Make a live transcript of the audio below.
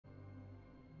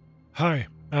Hi,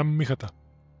 I'm Mihata,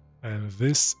 and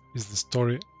this is the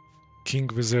story of King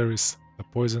Viserys, the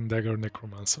Poison Dagger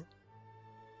Necromancer.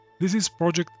 This is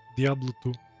Project Diablo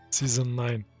 2, Season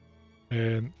 9,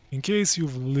 and in case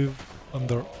you've lived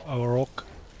under a rock,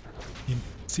 in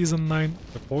Season 9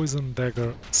 the Poison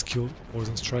Dagger skill,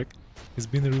 Poison Strike, has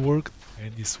been reworked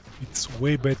and it's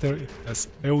way better, it has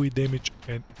AoE damage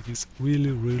and it is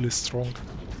really strong,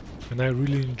 and I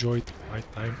really enjoyed my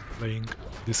time playing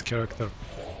this character.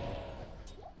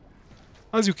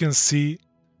 As you can see,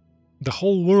 the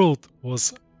whole world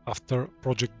was after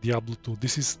Project Diablo 2.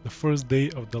 This is the first day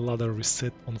of the ladder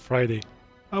reset on Friday.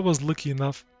 I was lucky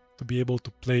enough to be able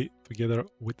to play together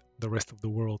with the rest of the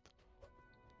world.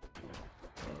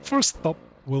 First stop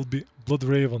will be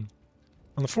Bloodraven.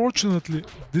 Unfortunately,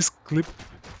 this clip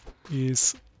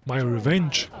is my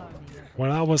revenge,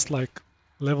 where I was like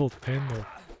level 10 or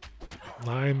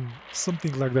 9,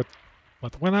 something like that.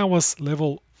 But when I was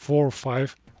level 4 or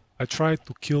 5, I tried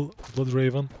to kill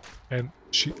Bloodraven and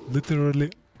she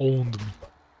literally owned me.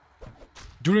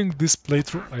 During this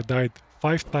playthrough I died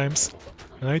 5 times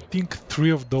and I think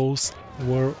 3 of those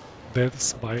were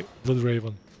deaths by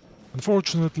Bloodraven.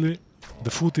 Unfortunately, the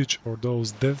footage for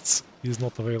those deaths is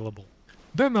not available.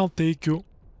 Then I'll take you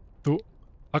to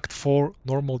Act 4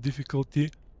 normal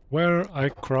difficulty, where I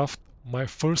craft my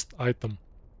first item,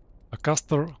 a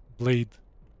caster blade,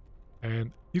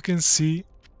 and you can see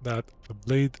that the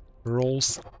blade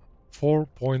rolls 4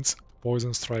 points to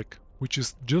Poison Strike, which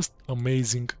is just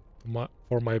amazing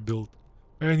for my build.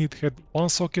 And it had one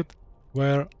socket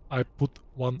where I put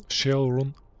one shell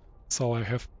rune, so I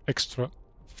have extra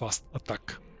fast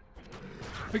attack.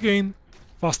 Again,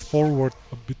 fast forward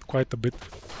quite a bit.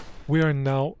 We are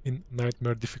now in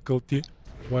Nightmare difficulty,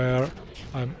 where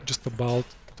I'm just about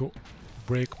to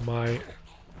break my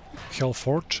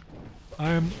Hellforge. I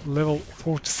am level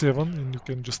 47 and you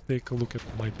can just take a look at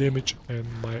my damage and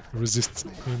my resists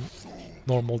in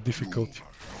normal difficulty.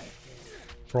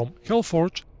 From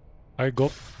Hellforge I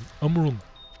got an Umrun,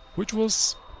 which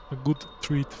was a good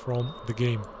treat from the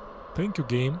game. Thank you,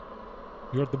 game,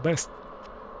 you're the best.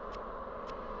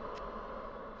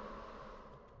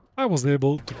 I was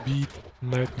able to beat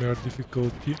Nightmare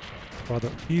difficulty rather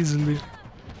easily.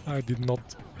 I did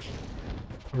not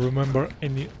remember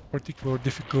any particular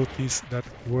difficulties that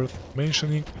worth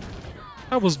mentioning.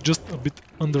 I was just a bit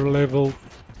under level,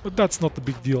 but that's not a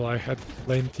big deal. I had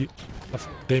plenty of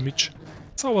damage,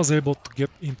 so I was able to get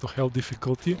into Hell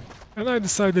difficulty, and I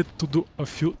decided to do a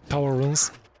few tower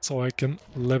runs so I can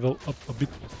level up a bit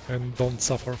and don't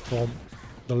suffer from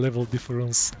the level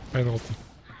difference penalty.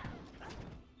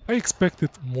 I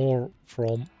expected more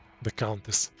from the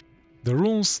Countess. The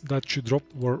runes that she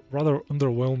dropped were rather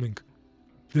underwhelming.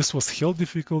 This was Hell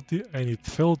difficulty and it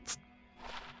felt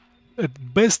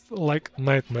at best like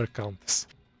Nightmare Countess.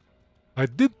 I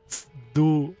did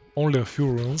do only a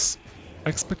few runs, I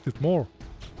expected more.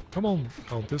 Come on,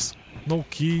 Countess, no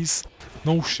keys,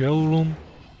 no shell rune.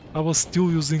 I was still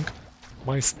using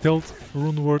my stealth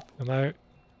rune word and I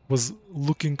was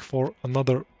looking for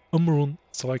another rune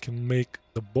so I can make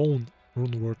the bone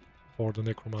rune word for the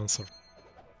Necromancer.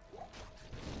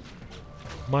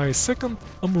 My second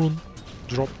rune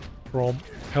dropped from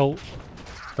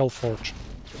Hellforge.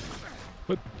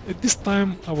 But at this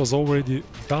time I was already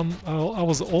done, I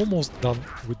was almost done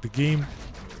with the game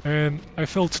and I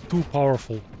felt too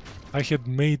powerful. I had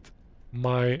made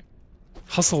my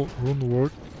Hustle rune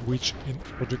word, which in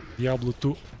Project Diablo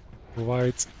 2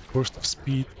 provides burst of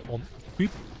speed on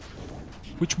equip,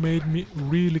 which made me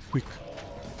really quick.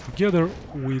 Together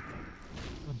with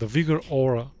the Vigor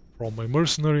aura from my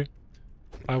mercenary,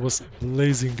 I was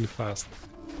blazingly fast.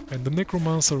 And the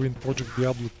Necromancer in Project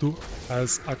Diablo 2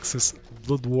 has access to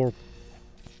Blood Warp,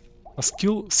 a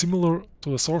skill similar to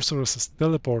the Sorceress's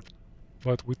Teleport,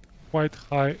 but with quite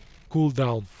high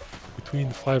cooldown,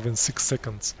 between 5 and 6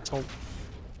 seconds. So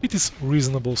it is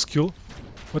reasonable skill,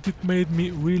 but it made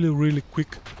me really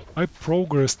quick. I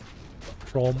progressed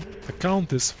from the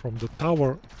Countess, from the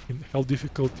tower in Hell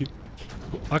difficulty,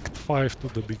 to Act 5, to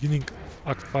the beginning of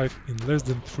Act 5 in less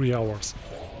than 3 hours,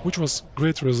 which was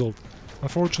great result.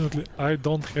 Unfortunately, I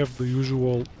don't have the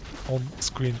usual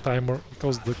on-screen timer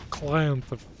because the client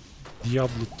of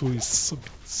Diablo 2 is a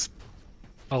bit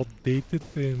outdated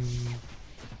and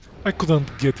I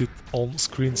couldn't get it on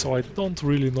screen, so I don't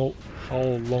really know how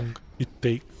long it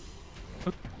takes,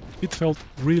 but it felt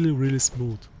really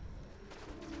smooth.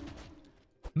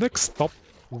 Next stop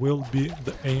will be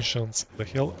the Ancients, the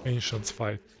Hell Ancients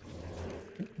fight.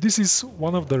 This is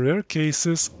one of the rare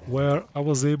cases where I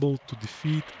was able to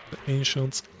defeat the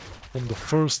Ancients on the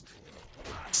first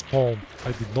spawn.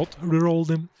 I did not reroll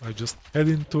them, I just head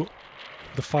into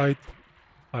the fight.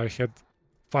 I had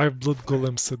 5 blood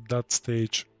golems at that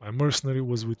stage, my mercenary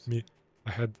was with me,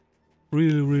 I had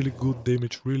really good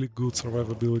damage, really good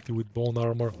survivability with bone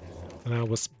armor, and I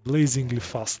was blazingly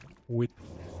fast with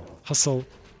hustle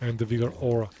and the vigor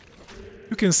aura.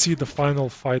 You can see the final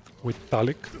fight with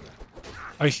Talik.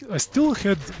 I still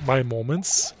had my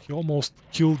moments, he almost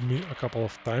killed me a couple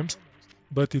of times,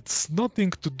 but it's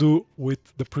nothing to do with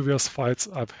the previous fights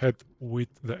I've had with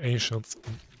the Ancients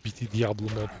in PT Diablo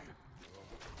mode.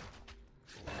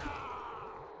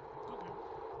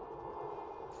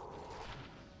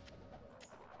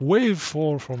 Wave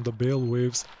 4 from the Bale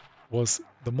waves was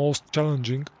the most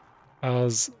challenging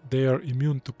as they are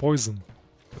immune to poison.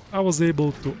 I was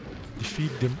able to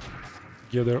defeat them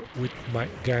together with my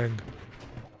gang.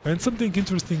 And something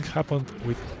interesting happened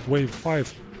with Wave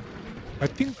 5. I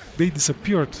think they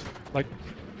disappeared. Like,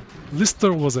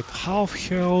 Lister was at half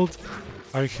health,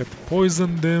 I had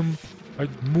poisoned them, I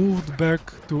moved back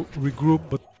to regroup,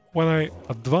 but when I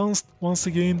advanced once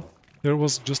again, there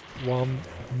was just one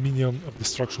minion of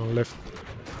destruction left.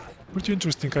 Pretty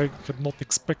interesting, I did not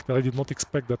expect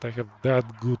that I have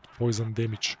that good poison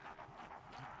damage.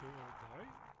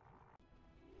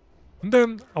 And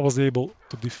then I was able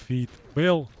to defeat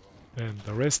Bale, and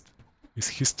the rest is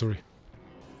history.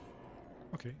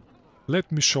 Okay,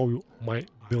 let me show you my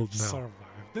build now.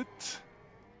 Survived it.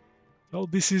 So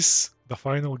this is the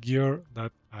final gear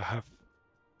that I have.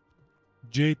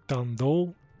 Jade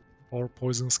Tandol for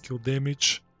poison skill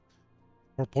damage,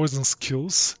 or poison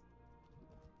skills.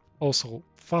 Also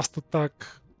fast attack,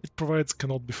 it provides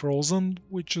cannot be frozen,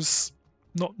 which is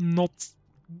not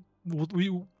what we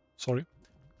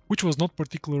which was not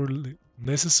particularly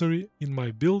necessary in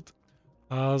my build,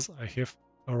 as I have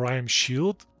a Rhyme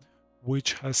Shield,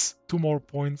 which has 2 more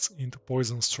points into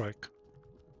Poison Strike.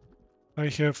 I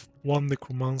have 1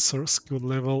 Necromancer skill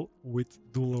level with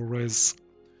dual res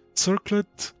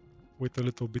Circlet, with a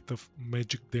little bit of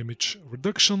magic damage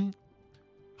reduction.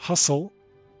 Hustle,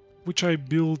 which I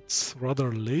built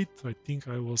rather late, I think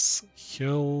I was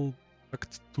Hell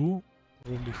Act 2,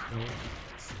 probably Hell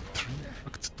 3,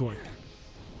 Act 2 I think.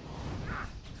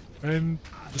 And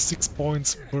the 6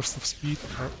 points burst of speed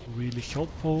are really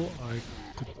helpful, I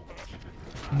could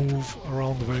move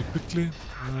around very quickly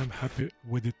and I'm happy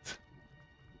with it.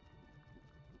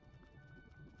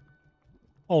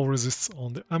 All resists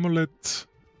on the amulet,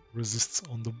 resists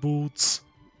on the boots,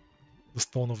 the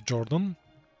Stone of Jordan.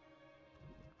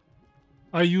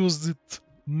 I used it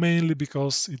mainly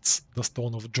because it's the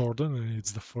Stone of Jordan and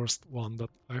it's the first one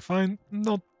that I find.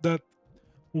 Not that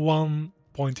 1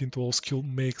 point into all skill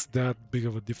makes that big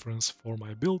of a difference for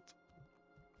my build.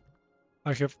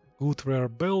 I have good rare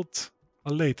belt,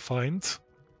 a late find,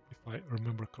 if I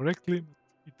remember correctly.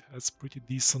 It has pretty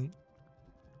decent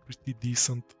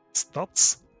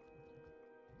stats.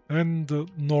 And the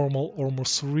normal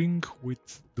Ormus ring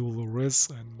with dual res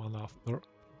and mana after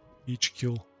each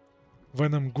kill.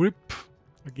 Venom Grip,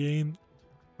 again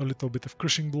a little bit of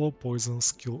Crushing Blow, Poison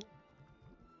skill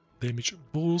damage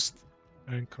boost,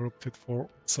 and Corrupted for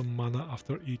some mana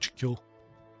after each kill.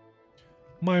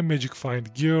 My Magic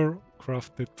Find gear,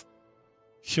 crafted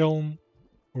helm,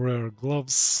 rare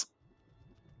gloves,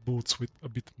 boots with a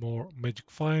bit more Magic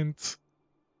Find.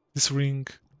 This ring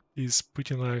is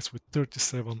pretty nice with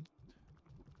 37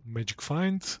 Magic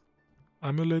Find,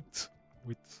 amulet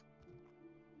with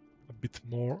a bit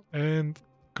more, and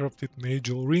Corrupted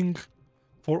Nagel ring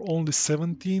for only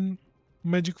 17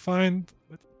 Magic Find.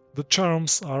 But the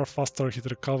charms are faster hit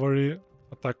recovery,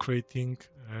 attack rating,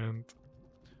 and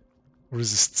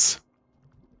resists.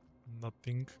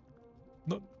 Nothing.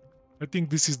 No, I think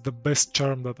this is the best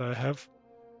charm that I have.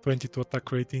 22 attack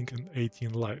rating and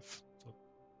 18 life. So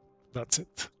that's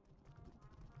it.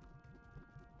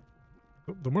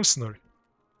 The mercenary.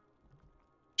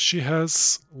 She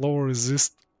has lower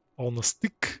resist on a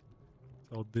stick.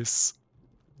 So this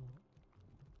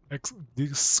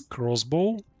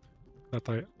crossbow that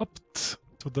I upped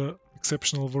to the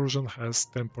exceptional version has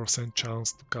 10%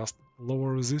 chance to cast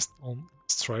lower resist on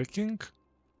striking.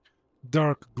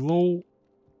 Dark Glow,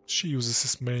 she uses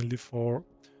this mainly for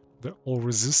the all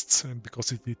resists, and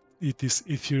because it is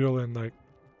ethereal, and I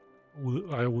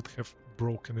would have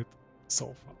broken it so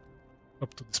far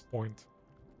up to this point.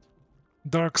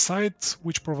 Dark Side,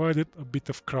 which provided a bit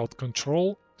of crowd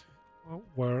control,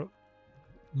 where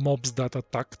mobs that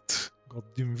attacked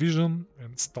got dim vision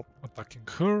and stopped attacking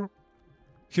her.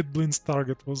 Hitblind's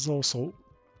target was also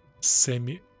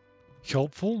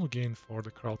semi-helpful, again for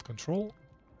the crowd control.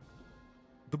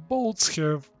 The bolts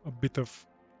have a bit of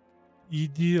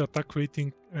ED, attack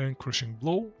rating and crushing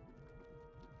blow.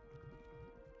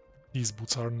 These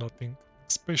boots are nothing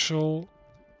special.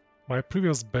 My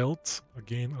previous belt,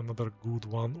 again another good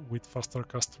one with faster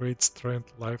cast rate,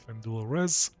 strength, life and dual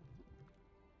res.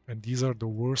 And these are the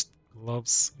worst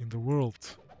gloves in the world.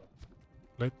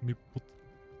 Let me put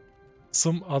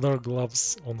some other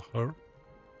gloves on her.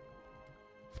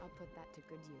 I'll put that to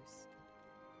good use.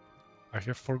 I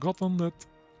have forgotten that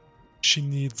she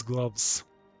needs gloves.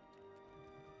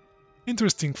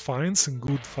 Interesting finds and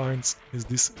good finds is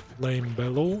this flame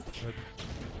bellow that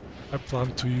I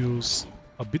plan to use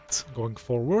a bit going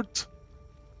forward.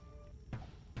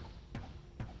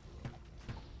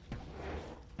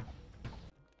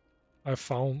 I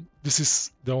found this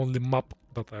is the only map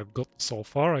that I've got so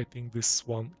far. I think this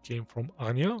one came from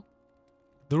Anya.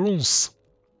 The runes.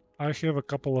 I have a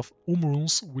couple of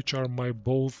runes which are my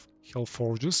both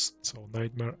Hellforges, so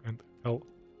Nightmare and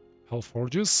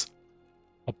Hellforges.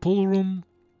 A pull rune,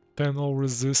 10-0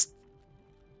 resist,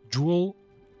 jewel.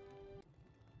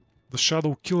 The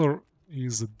Shadow Killer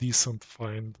is a decent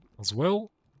find as well.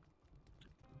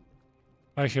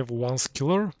 I have one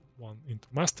skiller, one into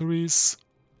masteries.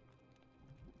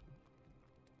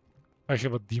 I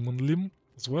have a demon limb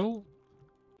as well.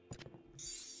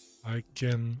 I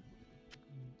can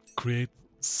create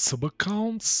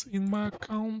sub-accounts in my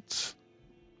account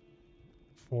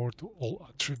for to all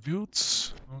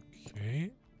attributes.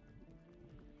 Okay.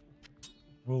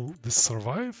 Will this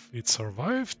survive? It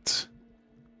survived.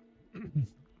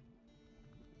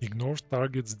 Ignores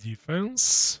target's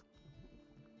defense.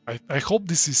 I hope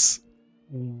this is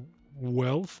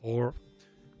well for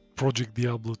Project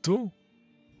Diablo 2.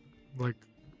 Like,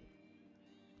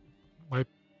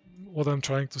 what I'm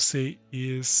trying to say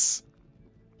is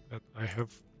that I have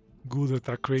good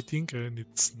attack rating and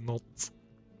it's not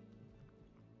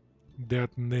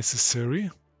that necessary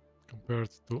compared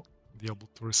to Diablo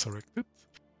 2 Resurrected.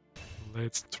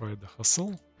 Let's try the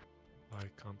hustle. I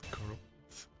can't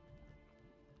corrupt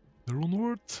the rune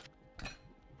word.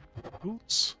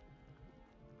 Boots.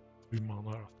 3 mana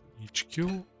after each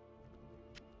kill.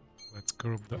 Let's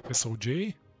corrupt the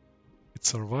SOJ. It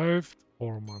survived.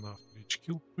 4 mana after each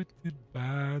kill. Pretty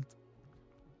bad.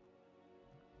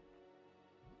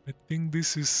 I think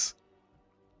this is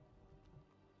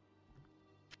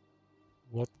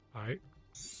what I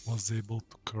was able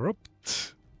to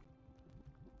corrupt.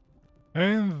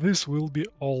 And this will be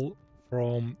all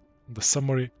from the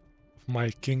summary of my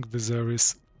King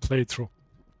Viserys playthrough.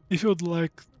 If you would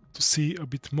like to see a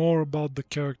bit more about the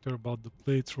character, about the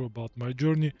playthrough, about my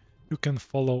journey, you can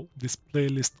follow this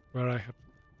playlist where I have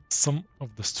some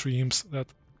of the streams that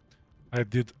I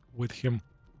did with him.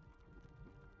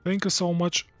 Thank you so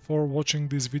much for watching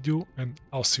this video and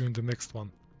I'll see you in the next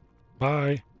one.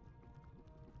 Bye!